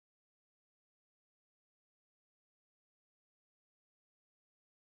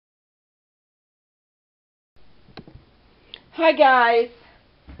Hi guys,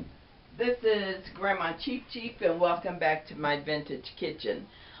 this is Grandma Cheep Cheep and welcome back to my vintage kitchen.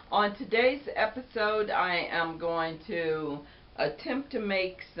 On today's episode I am going to attempt to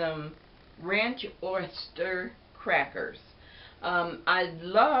make some ranch oyster crackers. I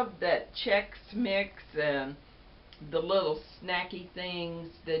love that Chex Mix and the little snacky things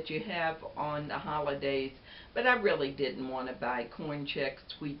that you have on the holidays, but I really didn't want to buy corn Chex,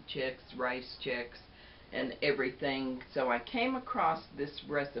 wheat Chex, rice Chex, and everything, so I came across this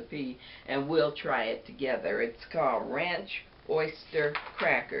recipe and we'll try it together. It's called Ranch Oyster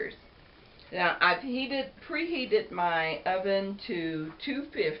Crackers. Now I've preheated my oven to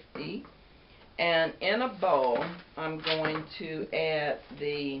 250, and in a bowl I'm going to add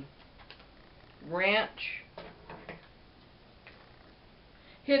the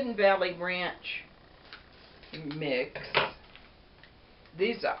Hidden Valley Ranch mix.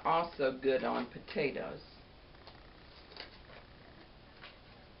 These are also good on potatoes.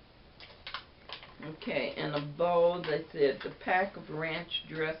 Okay, in a bowl, they said the pack of ranch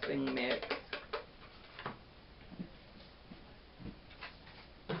dressing mix.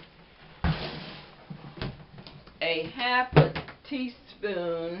 A half a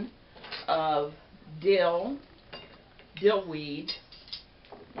teaspoon of dill weed.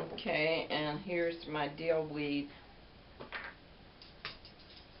 Okay, and here's my dill weed.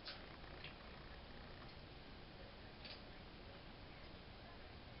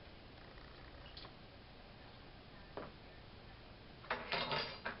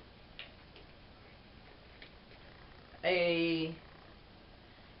 A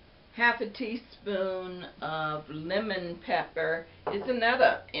half a teaspoon of lemon pepper is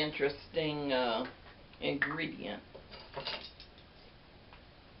another interesting ingredient.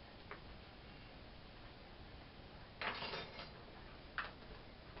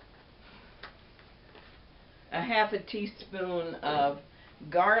 A half a teaspoon of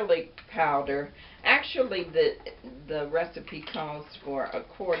garlic powder. Actually, the recipe calls for a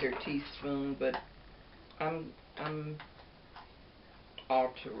quarter teaspoon, but I'm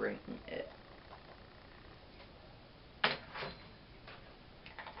altering it.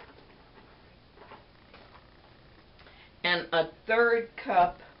 And a third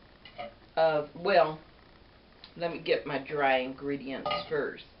cup of, well, let me get my dry ingredients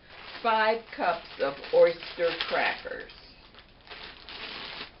first. 5 cups of oyster crackers.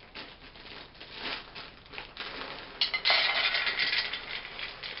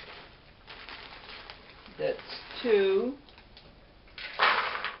 That's 2.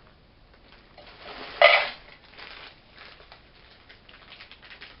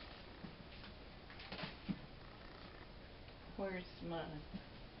 Where's mine?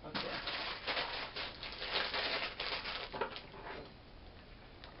 Okay.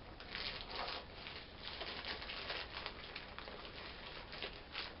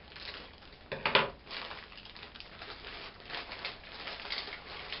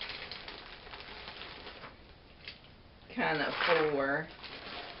 Kind of 4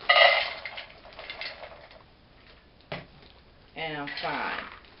 and 5.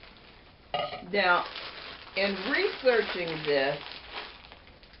 Now, in researching this,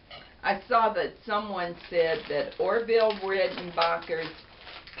 I saw that someone said that Orville Redenbachers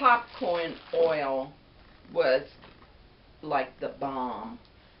popcorn oil was like the bomb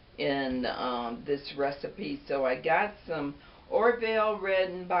in this recipe, so I got some Orville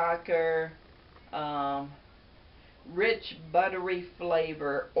Redenbacher rich buttery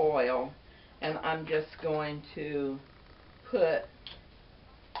flavor oil, and I'm just going to put,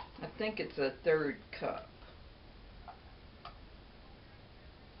 I think it's a 1/3 cup.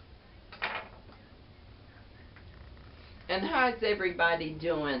 And how's everybody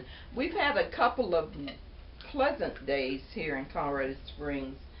doing? We've had a couple of pleasant days here in Colorado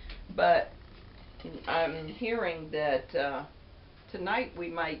Springs, but I'm hearing that tonight we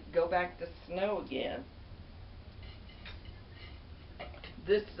might go back to snow again.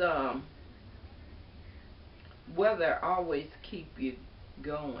 This weather always keep you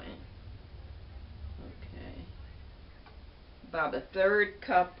going. Okay. About a 1/3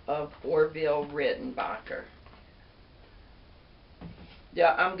 cup of Orville Redenbacher.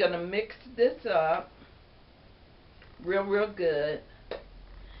 Yeah, I'm going to mix this up real good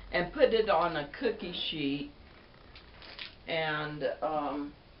and put it on a cookie sheet, and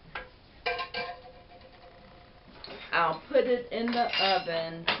I'll put it in the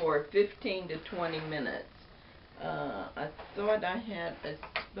oven for 15 to 20 minutes. I thought I had a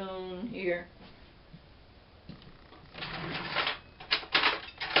spoon here.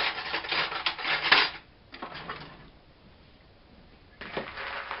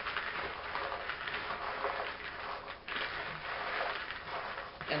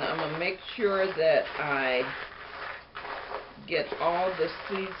 sure that I get all the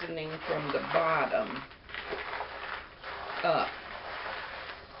seasoning from the bottom up.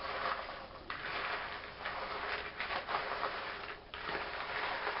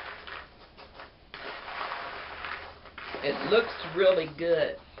 It looks really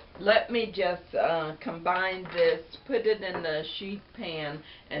good. Let me just combine this, put it in the sheet pan,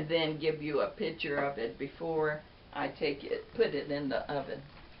 and then give you a picture of it before I put it in the oven.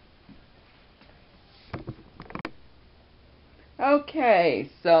 Okay,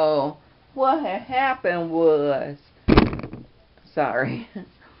 so what had happened was, sorry,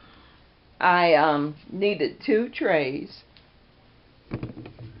 I needed 2 trays.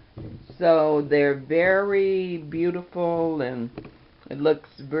 So they're very beautiful and it looks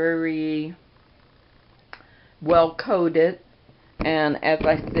very well coated. And as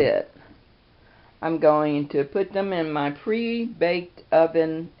I said, I'm going to put them in my pre-baked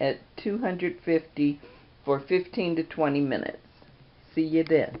oven at 250 for 15 to 20 minutes. See you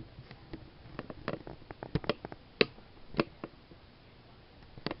then.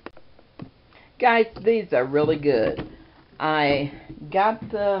 Guys, these are really good. I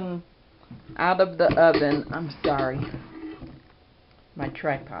got them out of the oven. I'm sorry, my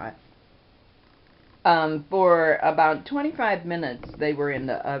tripod. For about 25 minutes they were in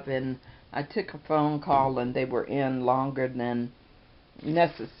the oven. I took a phone call and they were in longer than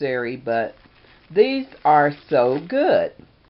necessary, but these are so good.